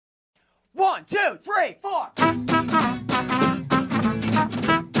1, 2, 3, 4.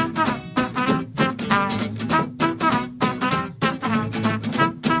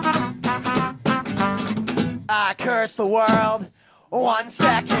 I curse the world 1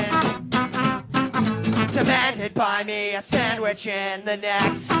 second, demanded by me a sandwich in the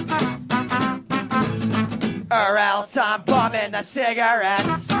next, or else I'm bumming the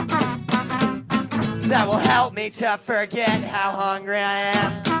cigarettes that will help me to forget how hungry I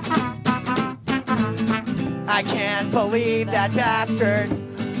am. I can't believe that bastard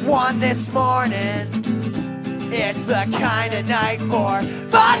won this morning. It's the kind of night for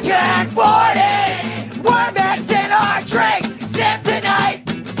vodka and 40s. We're mixing our drinks, sip tonight.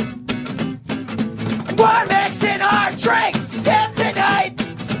 We're mixing our drinks, sip tonight.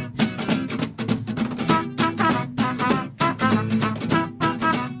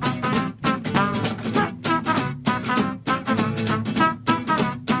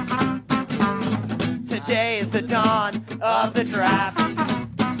 Today is the dawn of the draft.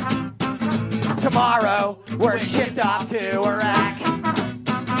 Tomorrow we're shipped off to Iraq,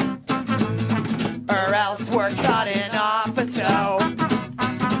 or else we're cutting off a toe,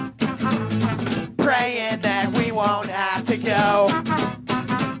 praying that we won't have to go.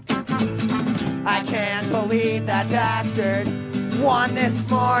 I can't believe that bastard won this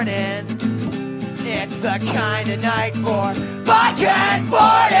morning. It's the kind of night for vodka and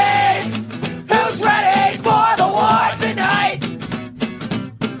 40s. Who's ready for the war tonight?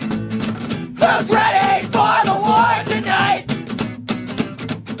 Who's ready for the war tonight?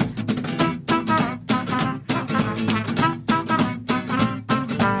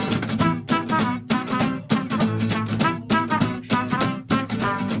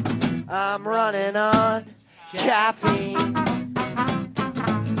 I'm running on caffeine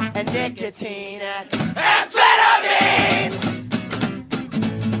and nicotine and amphetamines.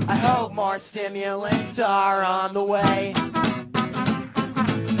 I hope more stimulants are on the way.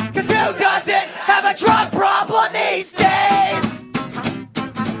 Cause who doesn't have a drug problem these days?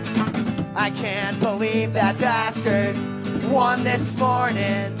 I can't believe that bastard won this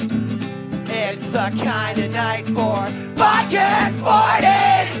morning. It's the kind of night for vodka and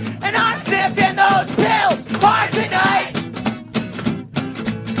 40s. And I'm sniffing those pills hard tonight.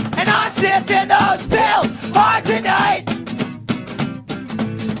 And I'm sniffing those pills hard tonight.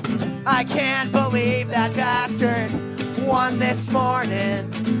 I can't believe that bastard won this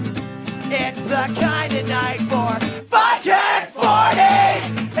morning. It's the kind of night for vodka and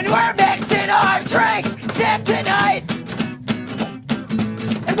 40s. And we're mixing our drinks, sip tonight.